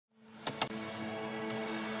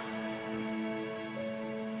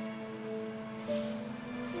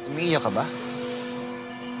Umiiyak ka ba?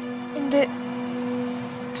 Hindi.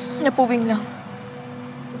 Napuwing lang.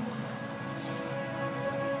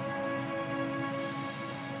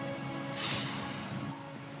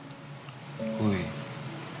 Uy,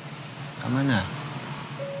 tama na.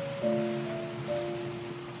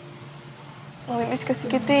 Mamimiss kasi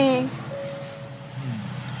kita eh.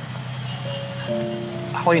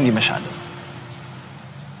 Ako hindi masyado.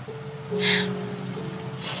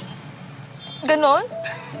 Ganon?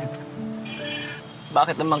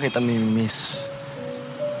 Bakit naman kita mamimiss?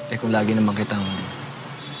 Eh kung lagi naman kitang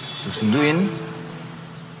susunduin,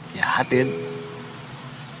 ihahatid,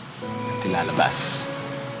 at ilalabas.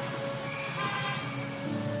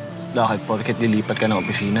 Bakit porket lilipat ka ng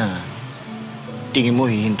opisina, tingin mo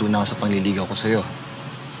hihinto na ako sa pangliligaw ko sa'yo?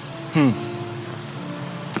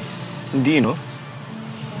 Hindi, no?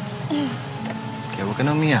 Kaya huwag ka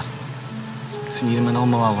na umiyak. Kasi hindi naman ako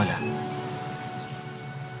mawawala.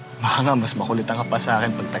 Baka nga, mas makulitan ka pa sa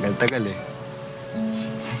akin pag tagal-tagal eh.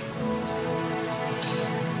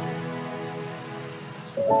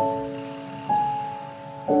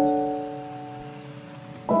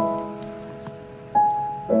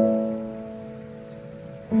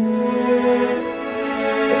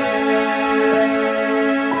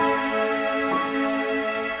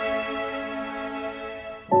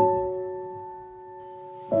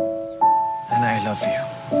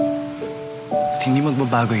 Hindi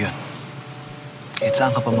magbabago yun. Kahit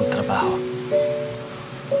saan ka pa magtrabaho.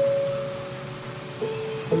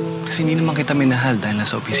 Kasi hindi naman kita minahal dahil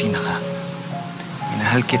nasa opisina ka.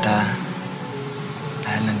 Minahal kita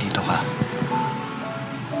dahil nandito ka.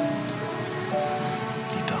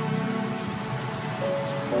 Dito.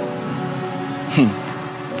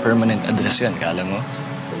 Permanent address yan, kala mo?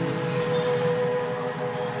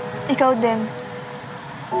 Ikaw din.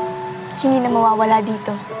 Hindi na mawawala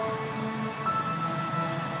dito.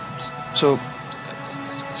 So,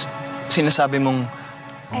 sinasabi mong...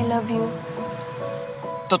 I love you.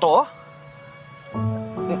 Totoo?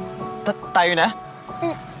 Tayo na?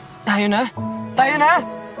 Tayo na? Tayo na?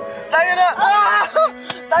 Tayo na! Ah!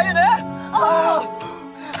 Tayo na! Oh!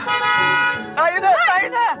 Tayo na! Tayo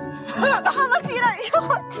na! Baka masira yung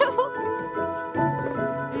kotse mo.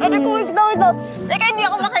 Ano ko, wait na. Teka, hindi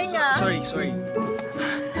ako makahinga. Sorry. Wait.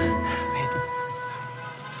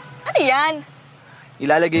 Ano yan?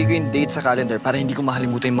 Ilalagay ko yung date sa calendar para hindi ko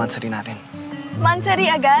makalimutan yung monthsary natin. Monthsary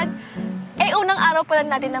agad? Eh, unang araw pa lang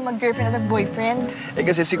natin na mag-girlfriend at mag-boyfriend. Eh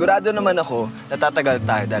kasi sigurado naman ako na tatagal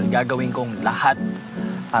tayo dahil gagawin kong lahat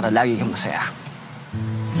para lagi kang masaya.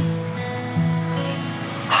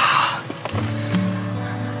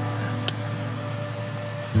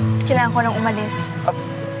 Kailangan ko nang umalis.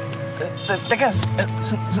 Teka,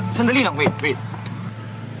 sandali lang. Wait.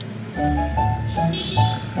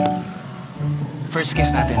 First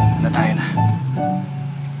kiss natin, na tayo na.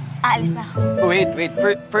 Aalis na ako. Wait.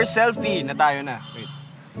 First selfie, na tayo na. Wait.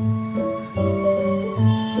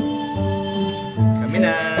 Kami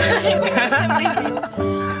na.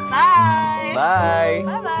 Bye! Bye!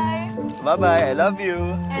 Bye-bye! Bye-bye, I love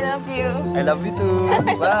you. I love you. I love you too.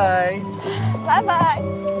 Bye! Bye-bye!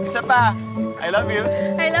 Isa pa, I love you.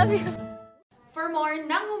 I love you. For more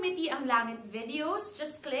Ngumiti Ang Langit videos,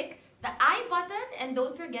 just click the I button and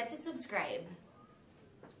don't forget to subscribe.